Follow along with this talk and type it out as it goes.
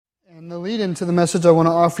the lead into the message, I want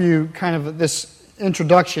to offer you kind of this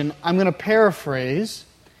introduction. I'm going to paraphrase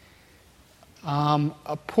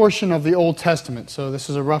a portion of the Old Testament. So this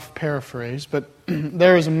is a rough paraphrase, but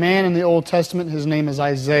there is a man in the Old Testament. His name is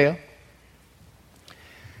Isaiah.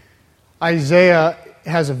 Isaiah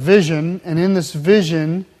has a vision, and in this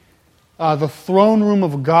vision, the throne room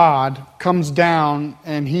of God comes down,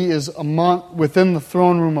 and he is within the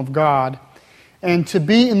throne room of God. And to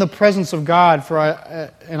be in the presence of God,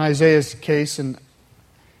 in Isaiah's case, and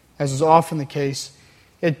as is often the case,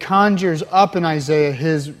 it conjures up in Isaiah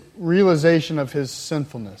his realization of his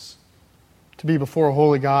sinfulness, to be before a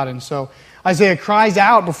holy God. And so Isaiah cries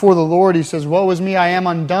out before the Lord. He says, "Woe is me, I am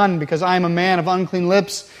undone, because I am a man of unclean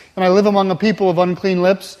lips, and I live among a people of unclean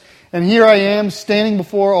lips. And here I am, standing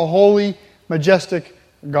before a holy, majestic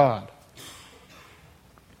God."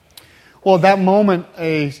 Well, at that moment,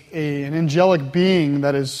 an angelic being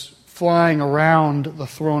that is flying around the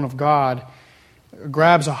throne of God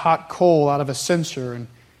grabs a hot coal out of a censer and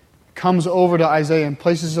comes over to Isaiah and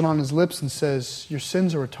places it on his lips and says, "Your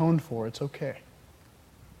sins are atoned for. It's okay."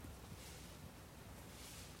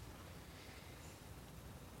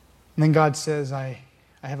 And then God says, I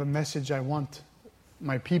have a message I want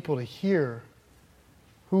my people to hear.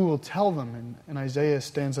 Who will tell them? And Isaiah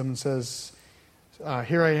stands up and says,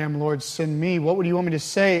 "Here I am, Lord, send me. What would you want me to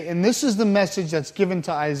say?" And this is the message that's given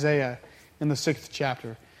to Isaiah in the 6th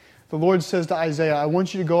chapter. The Lord says to Isaiah, "I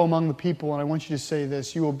want you to go among the people, and I want you to say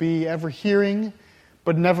this. You will be ever hearing,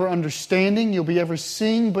 but never understanding. You'll be ever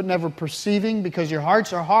seeing, but never perceiving, because your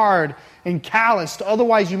hearts are hard and calloused.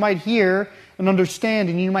 Otherwise you might hear and understand,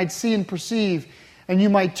 and you might see and perceive, and you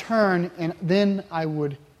might turn, and then I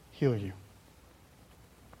would heal you."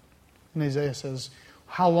 And Isaiah says,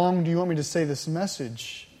 "How long do you want me to say this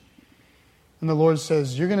message?" And the Lord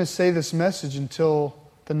says, "You're going to say this message until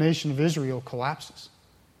the nation of Israel collapses."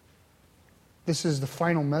 This is the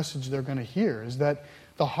final message they're going to hear, is that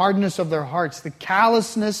the hardness of their hearts, the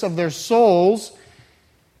callousness of their souls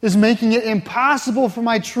is making it impossible for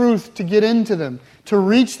my truth to get into them, to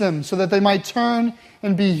reach them, so that they might turn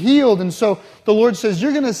and be healed. And so the Lord says,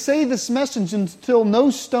 you're going to say this message until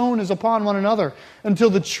no stone is upon one another,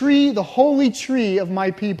 until the tree, the holy tree of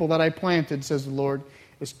my people that I planted, says the Lord,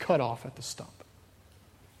 is cut off at the stump.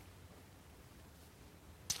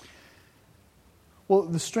 Well,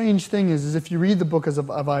 the strange thing is if you read the book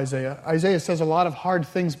of Isaiah, Isaiah says a lot of hard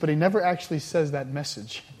things, but he never actually says that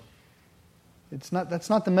message. That's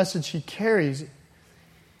not the message he carries.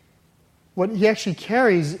 What he actually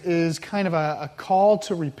carries is kind of a call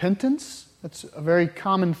to repentance. That's a very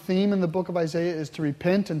common theme in the book of Isaiah, is to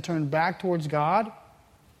repent and turn back towards God.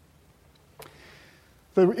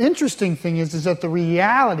 The interesting thing is that the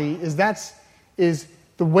reality is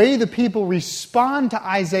the way the people respond to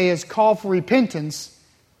Isaiah's call for repentance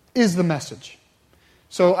is the message.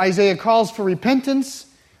 So Isaiah calls for repentance,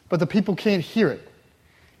 but the people can't hear it.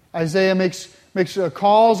 Isaiah makes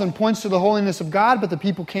calls and points to the holiness of God, but the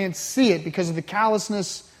people can't see it because of the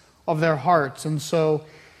callousness of their hearts. And so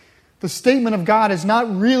the statement of God is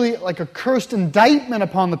not really like a cursed indictment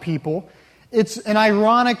upon the people. It's an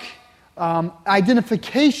ironic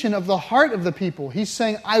identification of the heart of the people. He's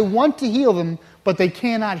saying, I want to heal them, but they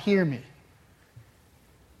cannot hear me.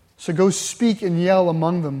 So go speak and yell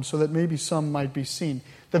among them so that maybe some might be seen.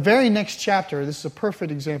 The very next chapter, this is a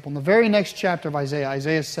perfect example. In the very next chapter of Isaiah,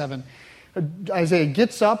 Isaiah 7, Isaiah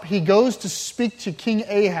gets up, he goes to speak to King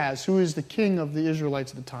Ahaz, who is the king of the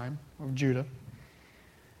Israelites at the time, of Judah.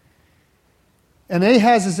 And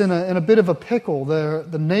Ahaz is in a bit of a pickle.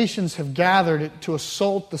 The nations have gathered to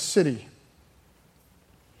assault the city.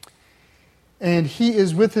 And he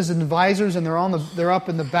is with his advisors, and they're up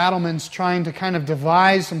in the battlements trying to kind of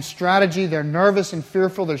devise some strategy. They're nervous and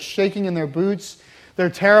fearful. They're shaking in their boots.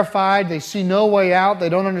 They're terrified. They see no way out. They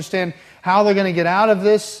don't understand how they're going to get out of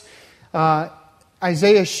this.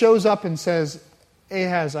 Isaiah shows up and says,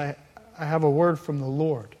 Ahaz, I have a word from the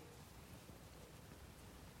Lord.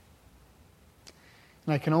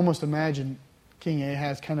 And I can almost imagine King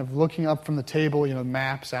Ahaz kind of looking up from the table,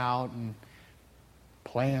 maps out and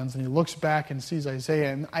plans, and he looks back and sees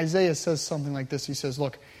Isaiah. And Isaiah says something like this. He says,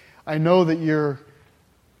 look, I know that you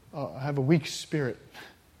have a weak spirit.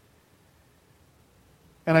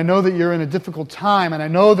 And I know that you're in a difficult time, and I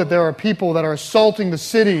know that there are people that are assaulting the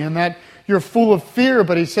city and that you're full of fear.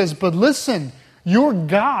 But he says, but listen, your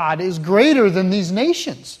God is greater than these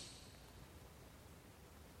nations.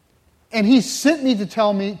 And he sent me to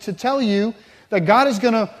tell you that God is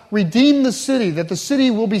going to redeem the city, that the city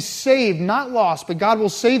will be saved, not lost, but God will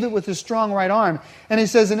save it with His strong right arm. And he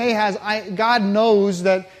says in Ahaz, God knows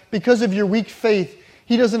that because of your weak faith,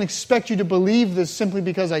 He doesn't expect you to believe this simply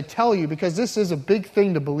because I tell you, because this is a big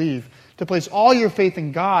thing to believe, to place all your faith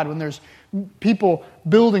in God when there's people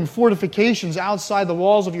building fortifications outside the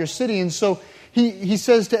walls of your city. And so he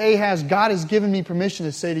says to Ahaz, God has given me permission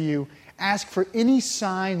to say to you, ask for any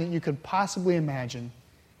sign that you could possibly imagine,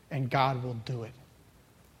 and God will do it.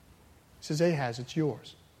 He says, Ahaz, it's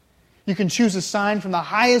yours. You can choose a sign from the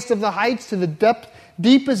highest of the heights to the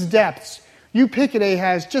deepest depths. You pick it,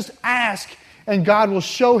 Ahaz. Just ask, and God will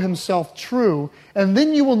show Himself true. And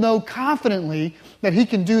then you will know confidently that He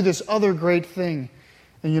can do this other great thing.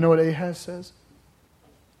 And you know what Ahaz says?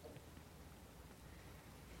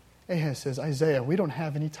 Ahaz says, Isaiah, we don't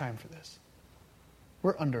have any time for this.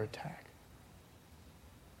 We're under attack.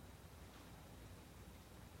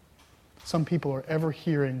 Some people are ever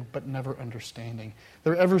hearing but never understanding.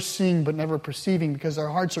 They're ever seeing but never perceiving because their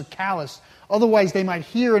hearts are calloused. Otherwise, they might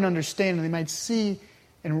hear and understand, and they might see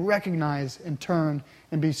and recognize and turn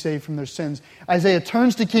and be saved from their sins. Isaiah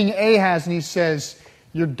turns to King Ahaz and he says,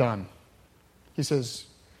 you're done. He says,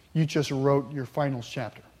 you just wrote your final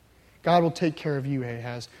chapter. God will take care of you,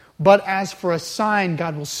 Ahaz. But as for a sign,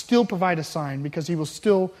 God will still provide a sign because He will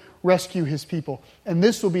still rescue His people. And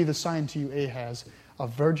this will be the sign to you, Ahaz. A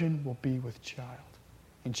virgin will be with child,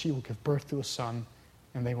 and she will give birth to a son,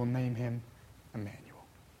 and they will name him Emmanuel.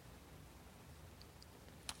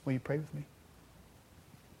 Will you pray with me?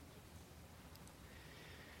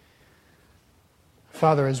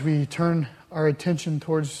 Father, as we turn our attention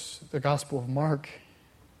towards the Gospel of Mark,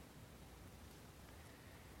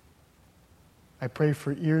 I pray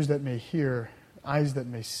for ears that may hear, eyes that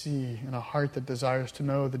may see, and a heart that desires to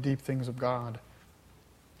know the deep things of God.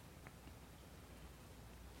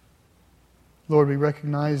 Lord, we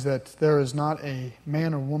recognize that there is not a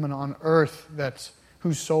man or woman on earth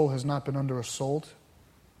whose soul has not been under assault,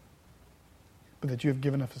 but that you have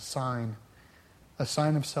given us a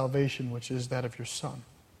sign of salvation, which is that of your Son.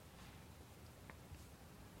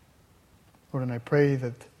 Lord, and I pray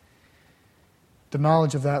that the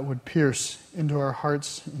knowledge of that would pierce into our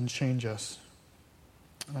hearts and change us.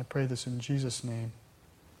 And I pray this in Jesus' name.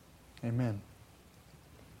 Amen.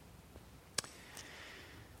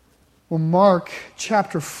 Well, Mark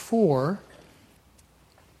chapter 4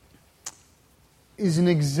 is an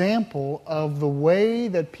example of the way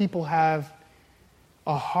that people have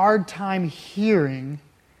a hard time hearing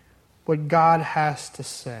what God has to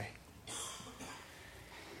say.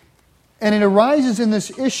 And it arises in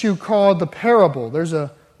this issue called the parable. There's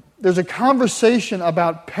a conversation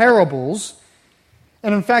about parables.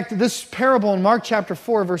 And in fact, this parable in Mark chapter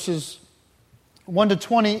 4, verses 1 to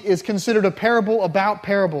 20, is considered a parable about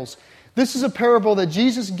parables. This is a parable that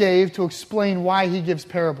Jesus gave to explain why He gives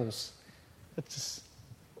parables.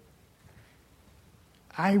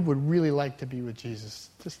 I would really like to be with Jesus.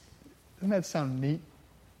 Doesn't that sound neat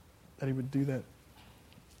that He would do that?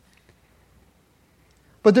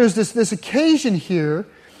 But there's this occasion here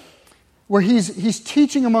where he's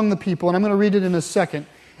teaching among the people, and I'm going to read it in a second.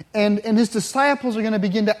 And His disciples are going to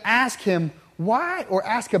begin to ask Him why, or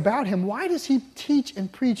ask about Him, why does He teach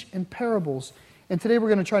and preach in parables? And today we're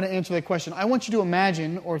going to try to answer that question. I want you to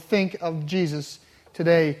imagine or think of Jesus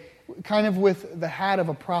today kind of with the hat of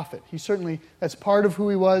a prophet. That's part of who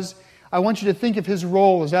He was. I want you to think of His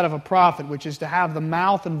role as that of a prophet, which is to have the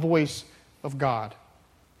mouth and voice of God.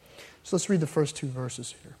 So let's read the first two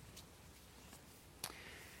verses here.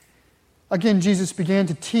 Again, Jesus began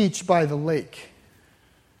to teach by the lake.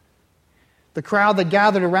 The crowd that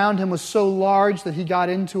gathered around Him was so large that He got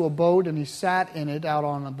into a boat and He sat in it out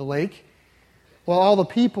on the lake, while all the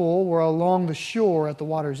people were along the shore at the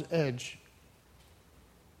water's edge.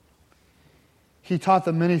 He taught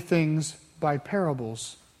them many things by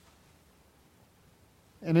parables,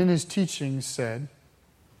 and in His teachings said,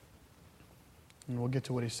 and we'll get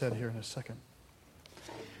to what He said here in a second.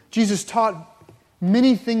 Jesus taught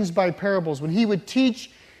many things by parables. When He would teach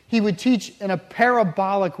in a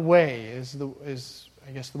parabolic way, is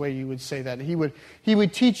I guess the way you would say that. He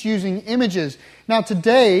would teach using images. Now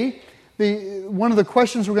today, one of the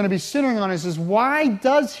questions we're going to be centering on is why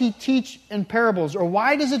does He teach in parables? Or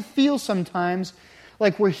why does it feel sometimes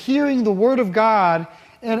like we're hearing the Word of God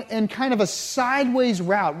in kind of a sideways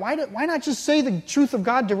route? Why not just say the truth of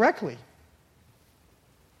God directly?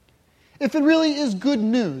 If it really is good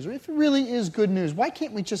news, why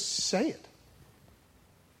can't we just say it?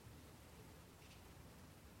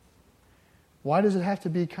 Why does it have to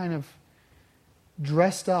be kind of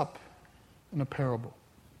dressed up in a parable?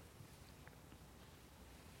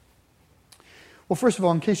 Well, first of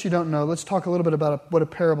all, in case you don't know, let's talk a little bit about what a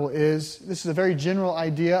parable is. This is a very general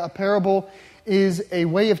idea. A parable is a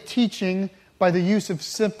way of teaching by the use of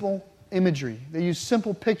simple imagery. They use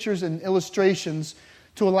simple pictures and illustrations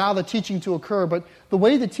to allow the teaching to occur. But the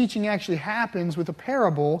way the teaching actually happens with a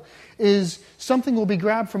parable is something will be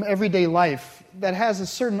grabbed from everyday life that has a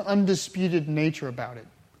certain undisputed nature about it.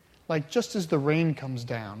 Like just as the rain comes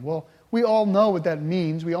down. Well, we all know what that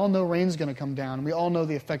means. We all know rain's going to come down. And we all know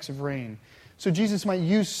the effects of rain. So Jesus might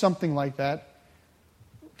use something like that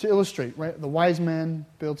to illustrate, right? The wise man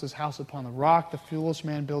builds his house upon the rock. The foolish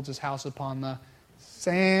man builds his house upon the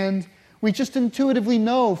sand. We just intuitively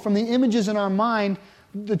know from the images in our mind,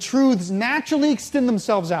 the truths naturally extend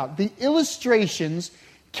themselves out. The illustrations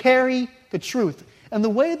carry the truth. And the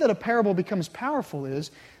way that a parable becomes powerful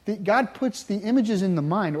is that God puts the images in the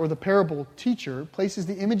mind, or the parable teacher places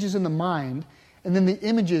the images in the mind, and then the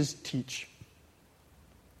images teach.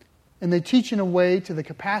 And they teach in a way to the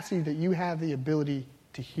capacity that you have the ability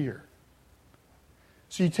to hear.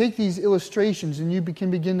 So you take these illustrations and you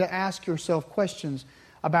can begin to ask yourself questions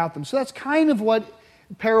about them. So that's kind of what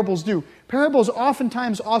parables do. Parables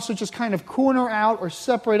oftentimes also just kind of corner out or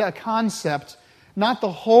separate a concept, not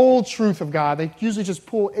the whole truth of God. They usually just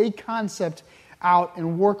pull a concept out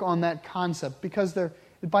and work on that concept because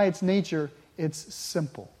by its nature, it's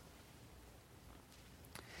simple.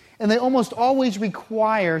 And they almost always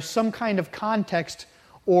require some kind of context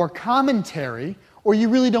or commentary, or you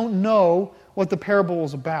really don't know what the parable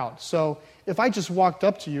is about. So if I just walked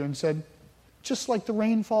up to you and said, just like the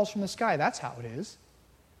rain falls from the sky, that's how it is.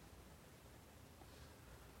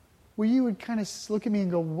 Well, you would kind of look at me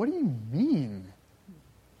and go, what do you mean?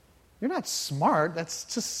 You're not smart. That's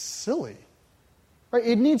just silly. Right?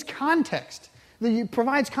 It needs context. It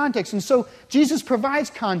provides context. And so Jesus provides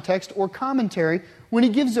context or commentary when he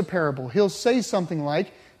gives a parable. He'll say something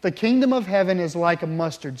like, the kingdom of heaven is like a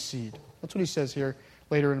mustard seed. That's what he says here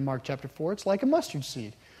later in Mark chapter 4. It's like a mustard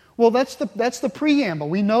seed. Well, that's the preamble.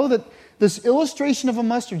 We know that this illustration of a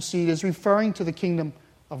mustard seed is referring to the kingdom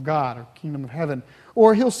of God or kingdom of heaven.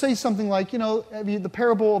 Or he'll say something like, the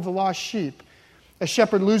parable of the lost sheep. A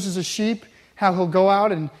shepherd loses a sheep, how he'll go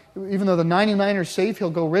out and even though the 99 are safe,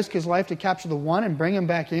 he'll go risk his life to capture the one and bring him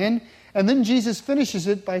back in. And then Jesus finishes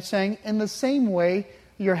it by saying, in the same way,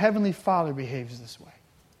 your heavenly Father behaves this way.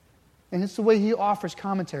 And it's the way he offers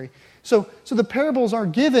commentary. So the parables are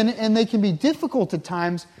given, and they can be difficult at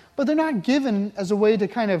times, but they're not given as a way to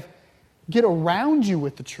kind of get around you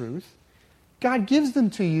with the truth. God gives them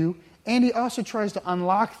to you, and he also tries to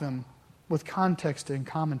unlock them with context and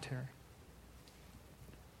commentary.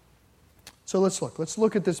 So let's look. Let's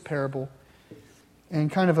look at this parable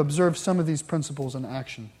and kind of observe some of these principles in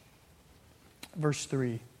action. Verse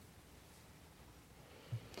 3.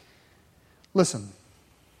 Listen.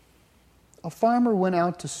 A farmer went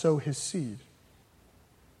out to sow his seed.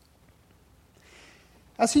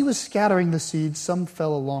 As he was scattering the seed, some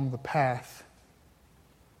fell along the path,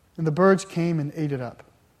 and the birds came and ate it up.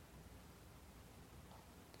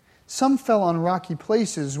 Some fell on rocky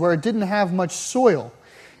places where it didn't have much soil.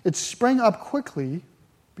 It sprang up quickly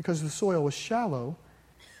because the soil was shallow,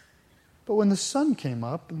 but when the sun came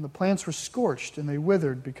up, and the plants were scorched, and they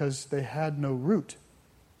withered because they had no root.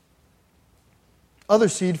 Other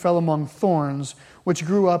seed fell among thorns, which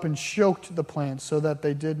grew up and choked the plants so that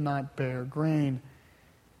they did not bear grain.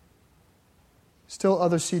 Still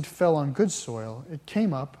other seed fell on good soil. It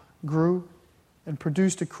came up, grew, and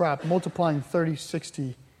produced a crop, multiplying 30,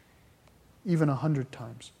 60, even 100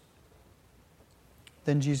 times.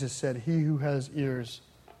 Then Jesus said, he who has ears,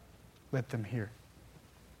 let them hear.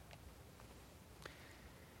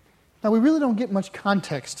 Now, we really don't get much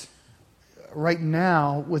context right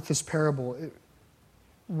now with this parable.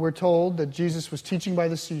 We're told that Jesus was teaching by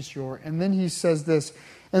the seashore, and then he says this,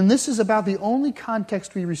 and this is about the only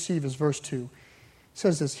context we receive is verse 2. It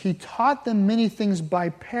says this, he taught them many things by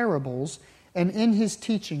parables, and in his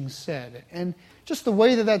teaching said. And just the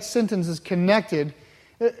way that sentence is connected,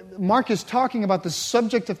 Mark is talking about the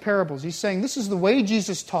subject of parables. He's saying this is the way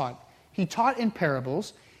Jesus taught. He taught in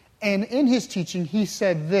parables, and in his teaching he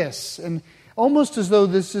said this. And almost as though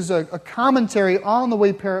this is a commentary on the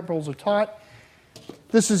way parables are taught.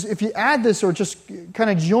 This is, if you add this or just kind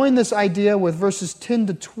of join this idea with verses 10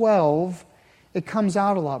 to 12, it comes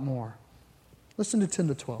out a lot more. Listen to 10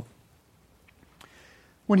 to 12.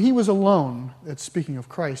 When he was alone, that's speaking of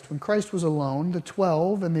Christ, when Christ was alone, the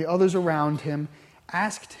 12 and the others around him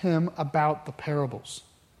asked him about the parables.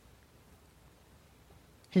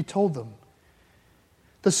 He told them,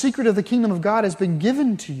 the secret of the kingdom of God has been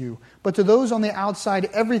given to you, but to those on the outside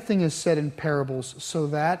everything is said in parables, so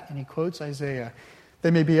that, and he quotes Isaiah,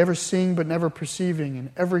 they may be ever seeing but never perceiving, and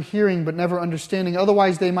ever hearing but never understanding.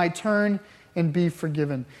 Otherwise they might turn and be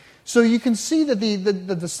forgiven. So you can see that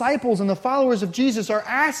the disciples and the followers of Jesus are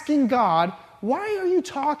asking God, why are you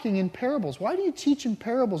talking in parables? Why do you teach in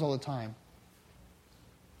parables all the time?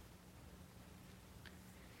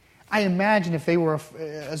 I imagine if they were,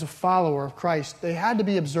 as a follower of Christ, they had to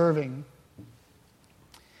be observing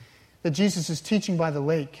that Jesus is teaching by the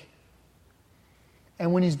lake.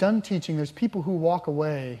 And when he's done teaching, there's people who walk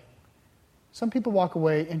away. Some people walk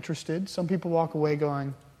away interested. Some people walk away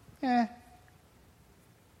going, eh.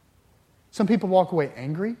 Some people walk away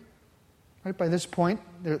angry. Right? By this point,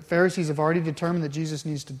 the Pharisees have already determined that Jesus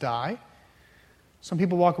needs to die. Some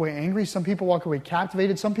people walk away angry. Some people walk away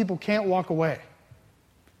captivated. Some people can't walk away.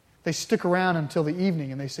 They stick around until the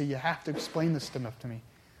evening and they say, you have to explain this stuff to me.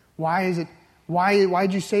 Why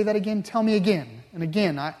did you say that again? Tell me again. And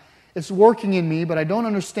again, it's working in me, but I don't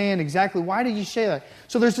understand exactly why did you say that.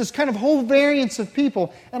 So there's this kind of whole variance of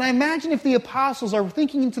people. And I imagine if the apostles are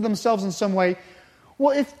thinking to themselves in some way,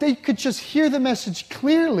 well, if they could just hear the message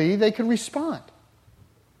clearly, they could respond.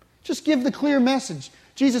 Just give the clear message.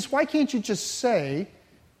 Jesus, why can't you just say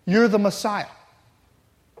you're the Messiah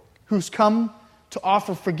who's come to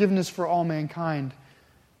offer forgiveness for all mankind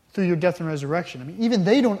through your death and resurrection? I mean, even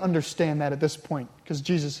they don't understand that at this point because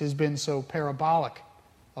Jesus has been so parabolic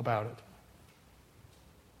about it.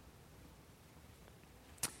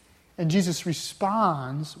 And Jesus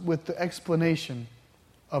responds with the explanation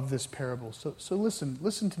of this parable. So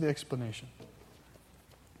listen to the explanation.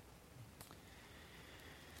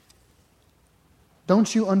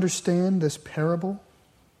 Don't you understand this parable?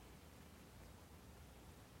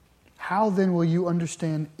 How then will you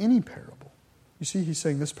understand any parable? You see, he's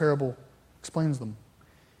saying this parable explains them.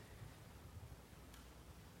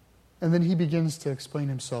 And then he begins to explain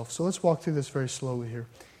himself. So let's walk through this very slowly here.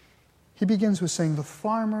 He begins with saying, the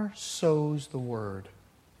farmer sows the word.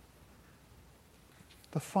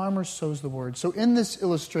 The farmer sows the word. So in this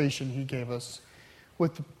illustration he gave us,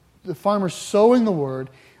 with the farmer sowing the word,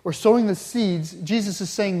 or sowing the seeds, Jesus is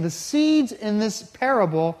saying the seeds in this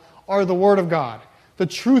parable are the word of God, the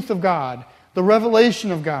truth of God, the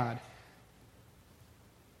revelation of God,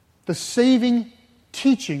 the saving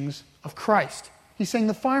teachings of Christ. He's saying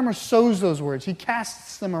the farmer sows those words. He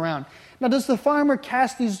casts them around. Now, does the farmer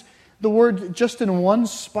cast the word just in one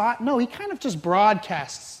spot? No, he kind of just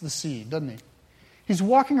broadcasts the seed, doesn't he? He's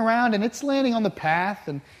walking around and it's landing on the path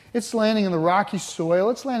and it's landing in the rocky soil.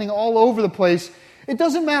 It's landing all over the place. It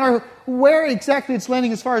doesn't matter where exactly it's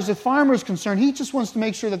landing as far as the farmer is concerned. He just wants to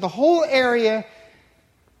make sure that the whole area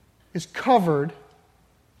is covered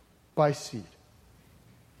by seed.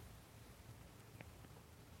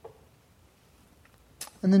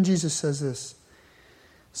 And then Jesus says this,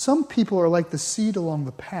 some people are like the seed along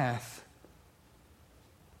the path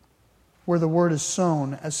where the word is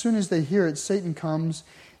sown. As soon as they hear it, Satan comes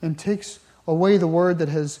and takes away the word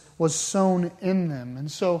that was sown in them. And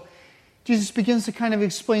so Jesus begins to kind of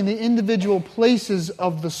explain the individual places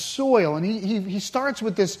of the soil. And he starts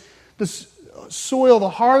with this soil, the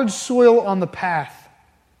hard soil on the path.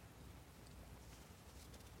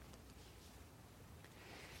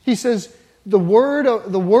 He says, the word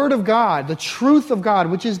of God, the truth of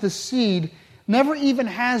God, which is the seed, never even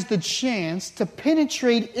has the chance to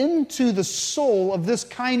penetrate into the soul of this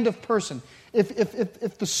kind of person.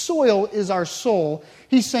 If the soil is our soul,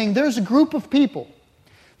 he's saying there's a group of people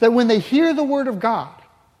that when they hear the word of God,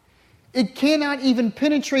 it cannot even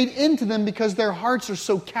penetrate into them because their hearts are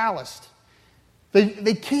so calloused.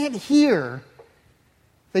 They can't hear,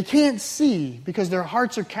 they can't see because their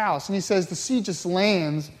hearts are calloused. And he says the seed just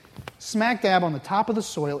lands smack dab on the top of the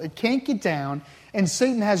soil. It can't get down, and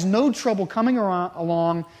Satan has no trouble coming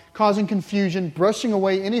along, causing confusion, brushing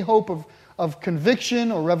away any hope of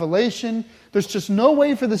conviction or revelation. There's just no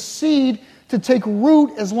way for the seed to take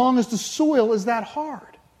root as long as the soil is that hard.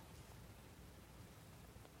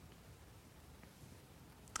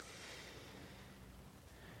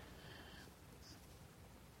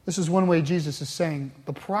 This is one way Jesus is saying,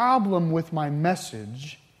 the problem with my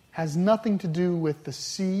message has nothing to do with the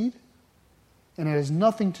seed, and it has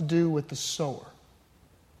nothing to do with the sower.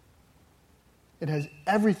 It has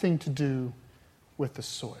everything to do with the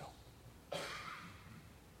soil.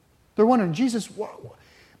 They're wondering, Jesus,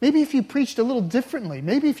 maybe if you preached a little differently,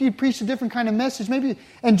 maybe if you preached a different kind of message, maybe.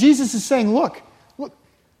 And Jesus is saying, look,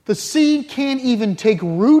 the seed can't even take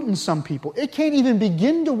root in some people. It can't even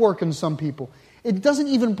begin to work in some people. It doesn't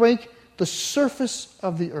even break the surface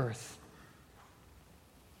of the earth.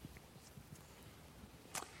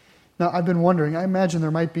 Now, I've been wondering, I imagine there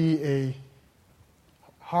might be a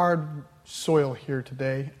hard soil here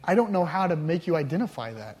today. I don't know how to make you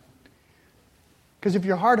identify that. Because if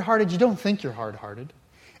you're hard-hearted, you don't think you're hard-hearted.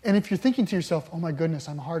 And if you're thinking to yourself, oh my goodness,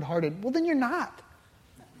 I'm hard-hearted, well, then you're not.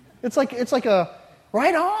 It's like a,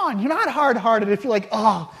 right on, you're not hard-hearted. If you're like,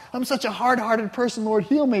 oh, I'm such a hard-hearted person, Lord,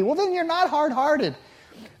 heal me. Well, then you're not hard-hearted.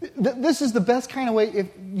 This is the best kind of way. If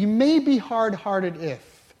you may be hard-hearted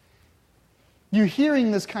if you're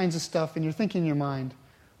hearing this kinds of stuff and you're thinking in your mind,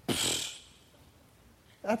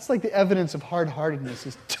 that's like the evidence of hard-heartedness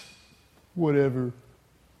is whatever.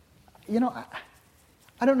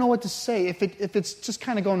 I don't know what to say. If it's just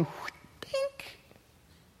kind of going dink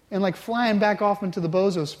and like flying back off into the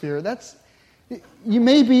bozosphere, you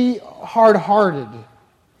may be hard-hearted.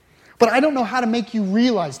 But I don't know how to make you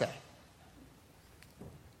realize that.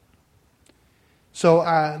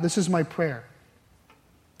 So this is my prayer.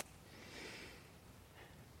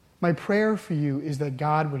 My prayer for you is that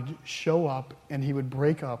God would show up and He would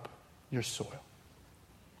break up your soil.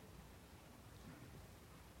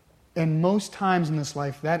 And most times in this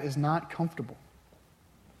life, that is not comfortable.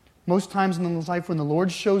 Most times in this life, when the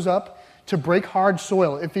Lord shows up to break hard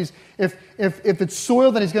soil, if it's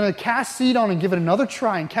soil that He's going to cast seed on and give it another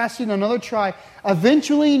try, and cast seed on another try,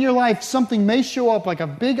 eventually in your life, something may show up like a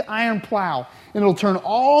big iron plow, and it'll turn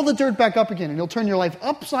all the dirt back up again, and it'll turn your life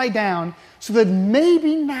upside down, so that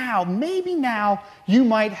maybe now, you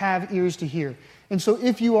might have ears to hear. And so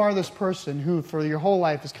if you are this person who, for your whole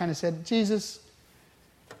life, has kind of said, Jesus,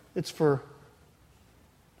 it's for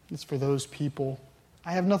those people.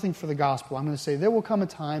 I have nothing for the gospel. I'm going to say there will come a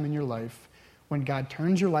time in your life when God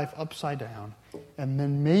turns your life upside down, and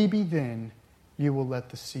then maybe then you will let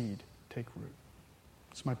the seed take root.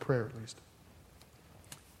 It's my prayer, at least.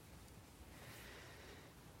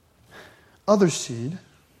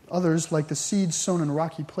 Others, like the seed sown in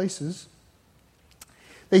rocky places,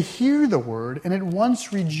 they hear the word and at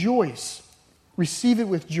once rejoice, receive it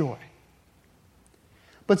with joy.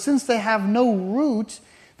 But since they have no root,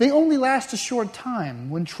 they only last a short time.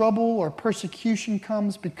 When trouble or persecution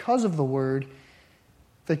comes because of the word,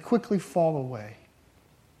 they quickly fall away.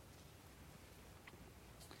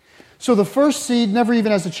 So the first seed never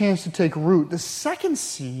even has a chance to take root. The second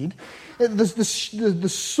seed, the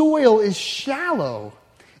soil is shallow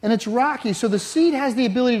and it's rocky. So the seed has the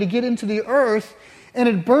ability to get into the earth and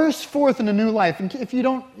it bursts forth into new life. And if you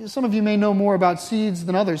don't, some of you may know more about seeds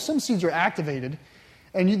than others. Some seeds are activated.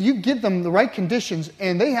 And you give them the right conditions,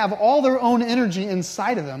 and they have all their own energy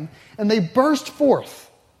inside of them, and they burst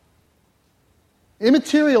forth.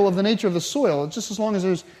 Immaterial of the nature of the soil, just as long as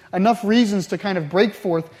there's enough reasons to kind of break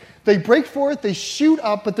forth. They break forth, they shoot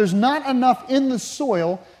up, but there's not enough in the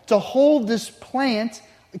soil to hold this plant,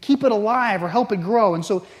 keep it alive, or help it grow. And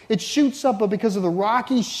so it shoots up, but because of the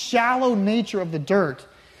rocky, shallow nature of the dirt,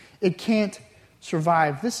 it can't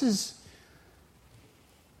survive. This is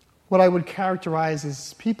what I would characterize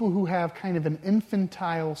as people who have kind of an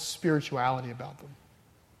infantile spirituality about them.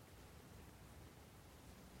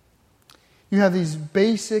 You have these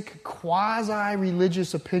basic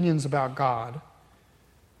quasi-religious opinions about God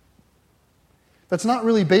that's not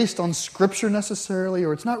really based on Scripture necessarily,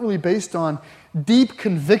 or it's not really based on deep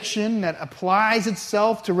conviction that applies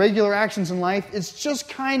itself to regular actions in life. It's just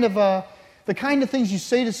kind of the kind of things you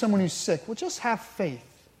say to someone who's sick. Well, just have faith.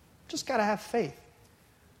 Just got to have faith.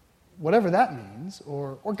 Whatever that means,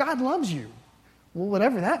 or God loves you. Well,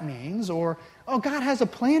 whatever that means, or, oh, God has a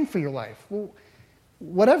plan for your life. Well,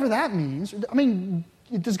 whatever that means. I mean,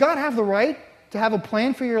 does God have the right to have a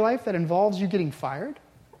plan for your life that involves you getting fired?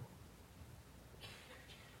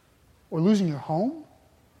 Or losing your home?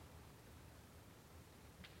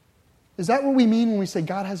 Is that what we mean when we say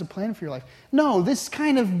God has a plan for your life? No, this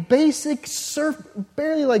kind of basic,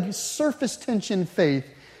 barely like surface tension faith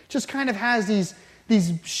just kind of has these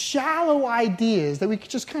shallow ideas that we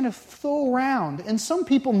just kind of throw around. And some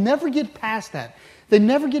people never get past that. They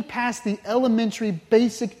never get past the elementary,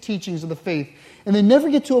 basic teachings of the faith. And they never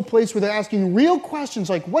get to a place where they're asking real questions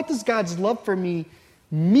like, what does God's love for me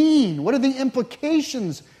mean? What are the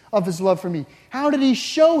implications of His love for me? How did He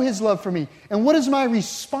show His love for me? And what is my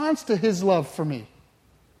response to His love for me?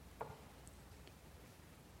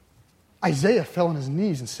 Isaiah fell on his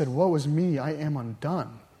knees and said, woe is me, I am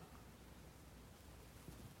undone.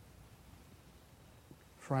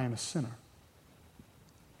 For I am a sinner.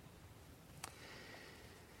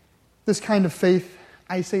 This kind of faith,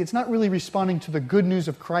 I say, it's not really responding to the good news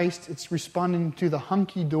of Christ, it's responding to the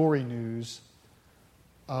hunky-dory news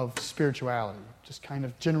of spirituality. Just kind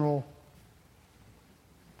of general,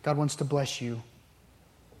 God wants to bless you.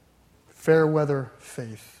 Fair weather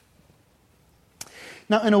faith.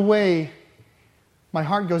 Now, in a way, my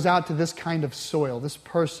heart goes out to this kind of soil, this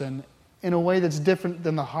person, in a way that's different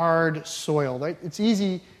than the hard soil. Right? It's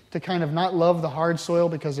easy to kind of not love the hard soil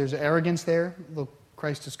because there's arrogance there. The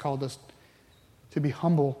Christ has called us to be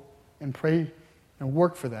humble and pray and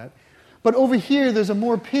work for that. But over here, there's a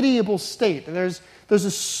more pitiable state. There's a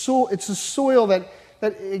soil. It's a soil that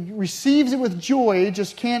it receives it with joy,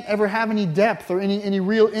 just can't ever have any depth or any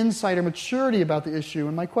real insight or maturity about the issue.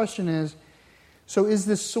 And my question is, so is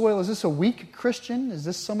this soil, is this a weak Christian? Is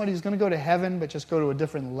this somebody who's going to go to heaven but just go to a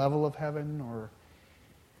different level of heaven? Or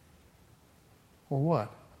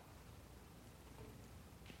what?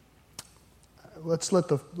 Let's let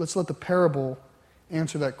the parable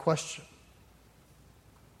answer that question.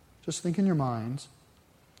 Just think in your minds.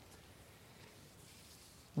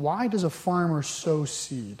 Why does a farmer sow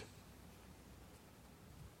seed?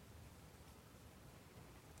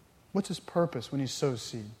 What's his purpose when he sows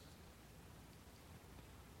seed?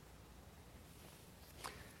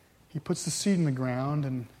 He puts the seed in the ground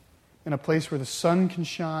and in a place where the sun can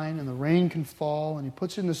shine and the rain can fall, and he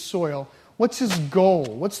puts it in the soil. What's his goal?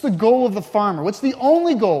 What's the goal of the farmer? What's the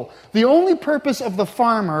only goal? The only purpose of the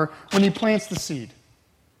farmer when he plants the seed?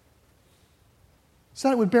 So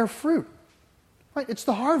that it would bear fruit. Right? It's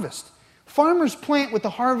the harvest. Farmers plant with the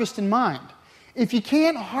harvest in mind. If you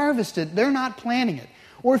can't harvest it, they're not planting it.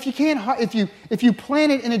 Or if you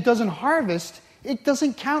plant it and it doesn't harvest, it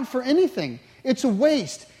doesn't count for anything. It's a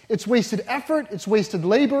waste. It's wasted effort. It's wasted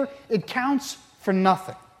labor. It counts for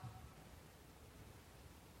nothing.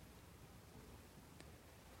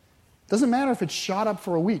 Doesn't matter if it shot up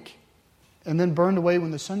for a week and then burned away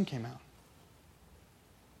when the sun came out.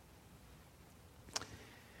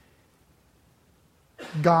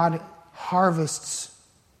 God harvests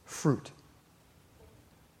fruit.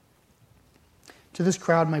 To this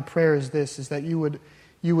crowd, my prayer is this, is that you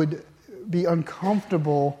would be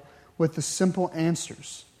uncomfortable with the simple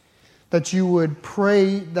answers. That you would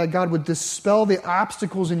pray that God would dispel the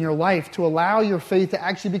obstacles in your life to allow your faith to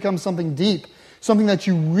actually become something deep, something that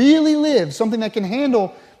you really live, something that can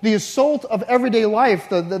handle the assault of everyday life,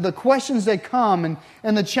 the questions that come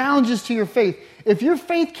and the challenges to your faith. If your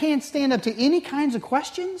faith can't stand up to any kinds of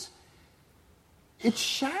questions, it's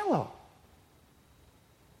shallow.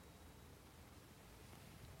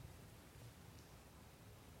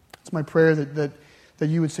 It's my prayer that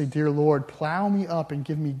you would say, "Dear Lord, plow me up and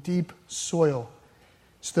give me deep soil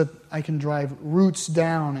so that I can drive roots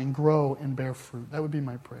down and grow and bear fruit." That would be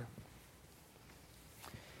my prayer.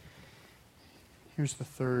 Here's the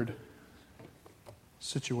third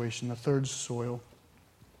situation, the third soil.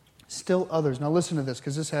 Still others. Now listen to this,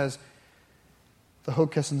 because this has the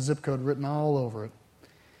Hockessin zip code written all over it.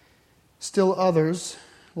 Still others,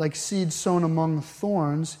 like seed sown among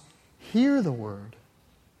thorns, hear the word.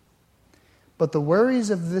 But the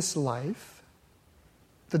worries of this life,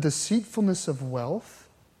 the deceitfulness of wealth,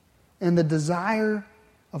 and the desire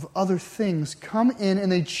of other things come in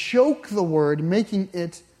and they choke the word, making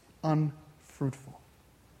it unfruitful.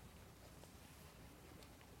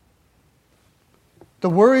 The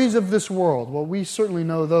worries of this world, well, we certainly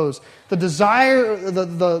know those. The desire,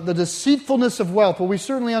 the deceitfulness of wealth, well, we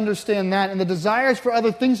certainly understand that. And the desires for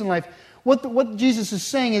other things in life. What Jesus is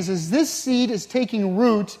saying is this seed is taking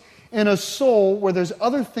root in a soul where there's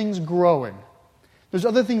other things growing. There's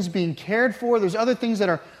other things being cared for. There's other things that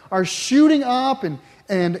are shooting up and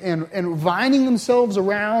vining themselves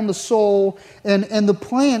around the soul. And the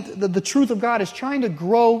plant, the truth of God, is trying to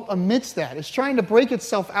grow amidst that. It's trying to break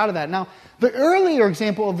itself out of that. Now, the earlier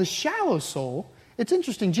example of the shallow soul, it's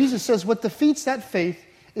interesting. Jesus says what defeats that faith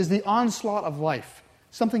is the onslaught of life.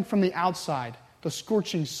 Something from the outside, the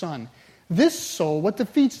scorching sun. This soul, what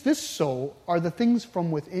defeats this soul are the things from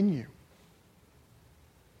within you.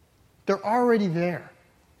 They're already there.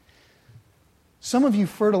 Some of you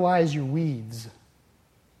fertilize your weeds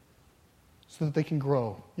so that they can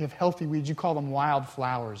grow. You have healthy weeds. You call them wild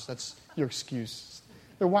flowers. That's your excuse.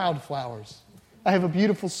 They're wild flowers. I have a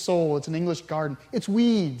beautiful soul. It's an English garden. It's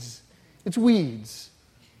weeds. It's weeds.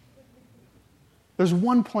 There's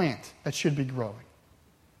one plant that should be growing.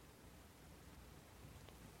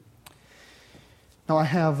 Now I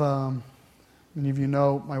have, many of you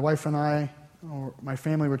know, my wife and I, or my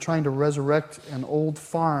family, were trying to resurrect an old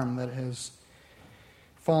farm that has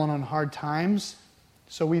fallen on hard times.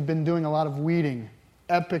 So we've been doing a lot of weeding,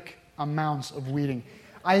 epic amounts of weeding.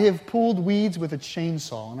 I have pulled weeds with a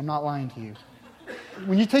chainsaw, and I'm not lying to you.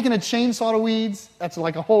 When you're taking a chainsaw to weeds, that's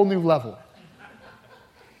like a whole new level.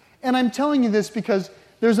 And I'm telling you this because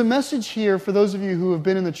there's a message here for those of you who have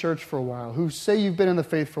been in the church for a while, who say you've been in the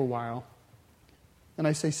faith for a while. And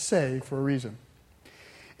I say for a reason.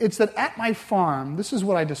 It's that at my farm, this is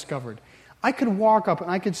what I discovered. I could walk up and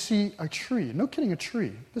I could see a tree. No kidding, a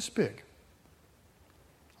tree this big.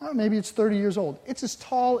 Maybe it's 30 years old. It's as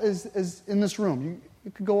tall as in this room. You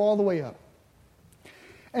could go all the way up.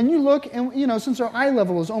 And you look, and since our eye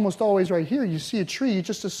level is almost always right here, you see a tree, you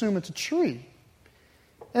just assume it's a tree.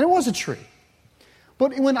 And it was a tree.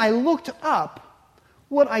 But when I looked up,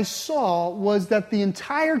 what I saw was that the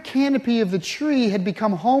entire canopy of the tree had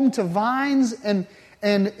become home to vines and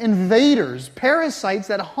invaders, parasites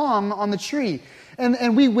that hung on the tree.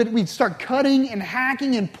 And we'd start cutting and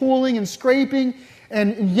hacking and pulling and scraping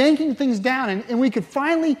and yanking things down. And we could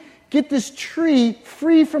finally get this tree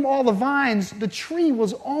free from all the vines. The tree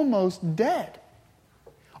was almost dead.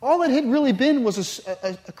 All it had really been was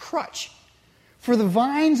a crutch for the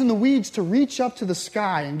vines and the weeds to reach up to the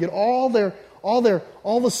sky and get all the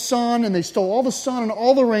sun, and they stole all the sun and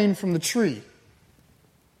all the rain from the tree.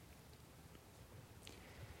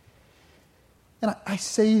 And I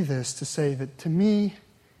say this to say that, to me,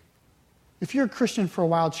 if you're a Christian for a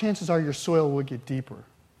while, chances are your soil will get deeper.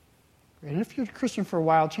 And if you're a Christian for a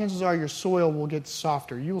while, chances are your soil will get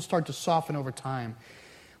softer. You will start to soften over time.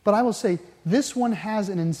 But I will say, this one has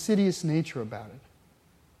an insidious nature about it.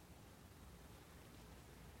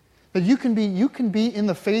 That you can be in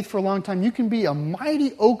the faith for a long time. You can be a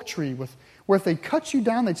mighty oak tree where if they cut you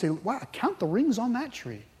down, they'd say, wow, count the rings on that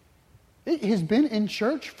tree. It has been in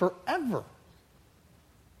church forever.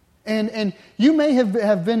 And you may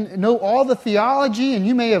have know all the theology, and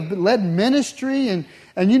you may have led ministry, and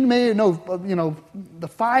you may know the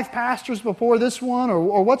 5 pastors before this one,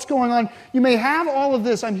 or what's going on. You may have all of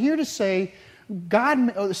this. I'm here to say,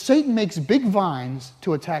 Satan makes big vines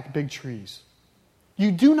to attack big trees.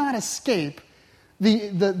 You do not escape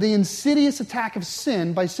the insidious attack of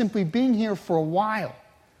sin by simply being here for a while.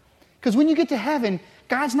 Because when you get to heaven,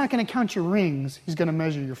 God's not going to count your rings. He's going to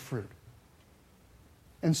measure your fruit.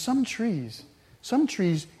 And some trees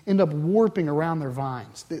end up warping around their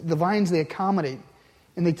vines. The vines, they accommodate,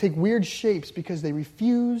 and they take weird shapes because they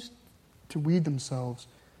refuse to weed themselves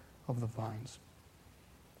of the vines.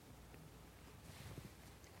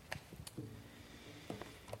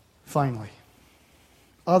 Finally,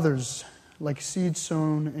 others, like seed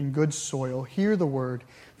sown in good soil, hear the word,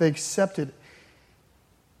 they accept it,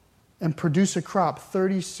 and produce a crop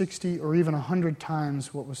 30, 60, or even 100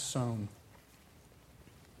 times what was sown.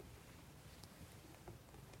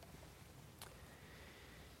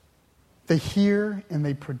 They hear and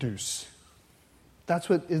they produce. That's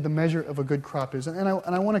what the measure of a good crop is. And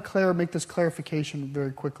I want to make this clarification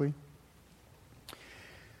very quickly.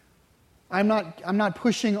 I'm not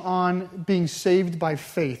pushing on being saved by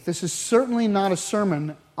faith. This is certainly not a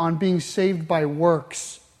sermon on being saved by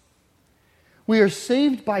works. We are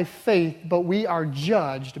saved by faith, but we are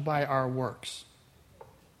judged by our works.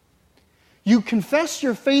 You confess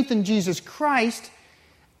your faith in Jesus Christ,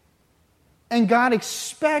 and God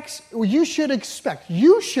expects, or you should expect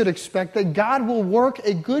that God will work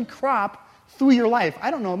a good crop through your life.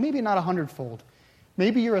 I don't know, maybe not 100-fold.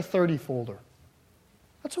 Maybe you're a 30-folder.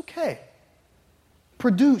 That's okay.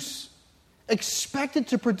 Produce. Expect it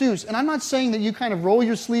to produce. And I'm not saying that you kind of roll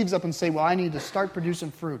your sleeves up and say, well, I need to start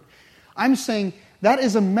producing fruit. I'm saying that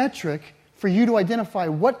is a metric for you to identify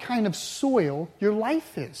what kind of soil your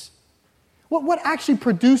life is. What actually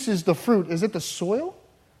produces the fruit? Is it the soil?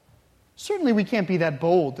 Certainly we can't be that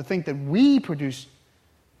bold to think that we produce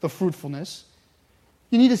the fruitfulness.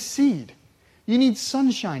 You need a seed. You need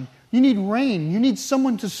sunshine. You need rain. You need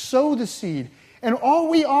someone to sow the seed. And all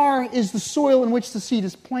we are is the soil in which the seed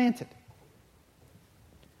is planted.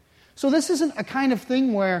 So this isn't a kind of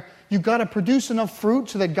thing where you've got to produce enough fruit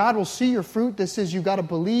so that God will see your fruit. This is you've got to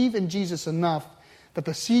believe in Jesus enough that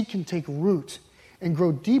the seed can take root and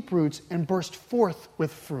grow deep roots and burst forth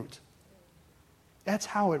with fruit. That's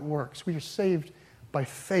how it works. We are saved by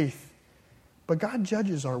faith, but God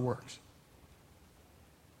judges our works.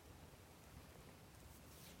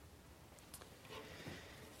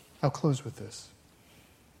 I'll close with this.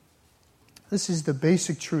 This is the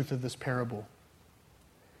basic truth of this parable.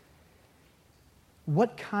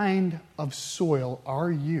 What kind of soil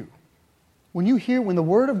are you? When the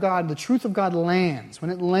Word of God, the truth of God lands,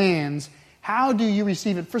 when it lands, how do you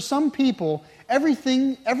receive it? For some people,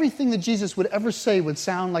 everything that Jesus would ever say would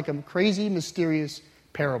sound like a crazy, mysterious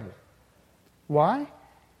parable. Why?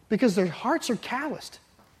 Because their hearts are calloused.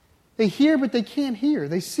 They hear, but they can't hear.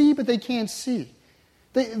 They see, but they can't see.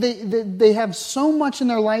 They have so much in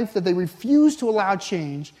their life that they refuse to allow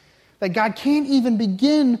change, that God can't even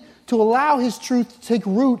begin to allow His truth to take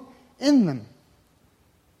root in them.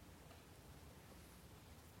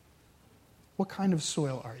 What kind of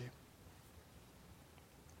soil are you?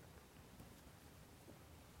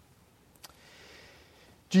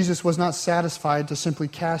 Jesus was not satisfied to simply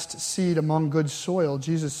cast seed among good soil.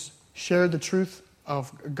 Jesus shared the truth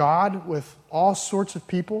of God with all sorts of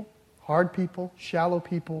people. hard people, shallow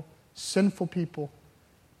people, sinful people.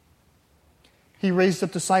 He raised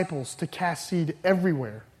up disciples to cast seed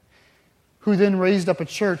everywhere, who then raised up a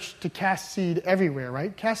church to cast seed everywhere,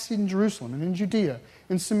 right? Cast seed in Jerusalem and in Judea,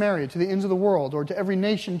 in Samaria, to the ends of the world, or to every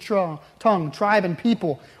nation, tongue, tribe, and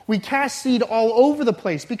people. We cast seed all over the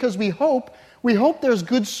place because we hope there's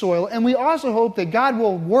good soil, and we also hope that God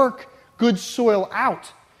will work good soil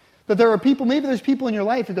out. That there are people, maybe there's people in your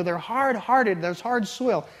life who go, they're hard-hearted, there's hard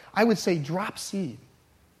soil. I would say drop seed.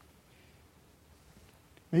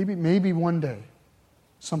 Maybe one day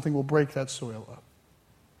something will break that soil up.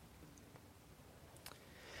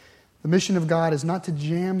 The mission of God is not to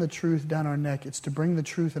jam the truth down our neck. It's to bring the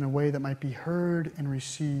truth in a way that might be heard and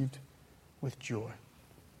received with joy.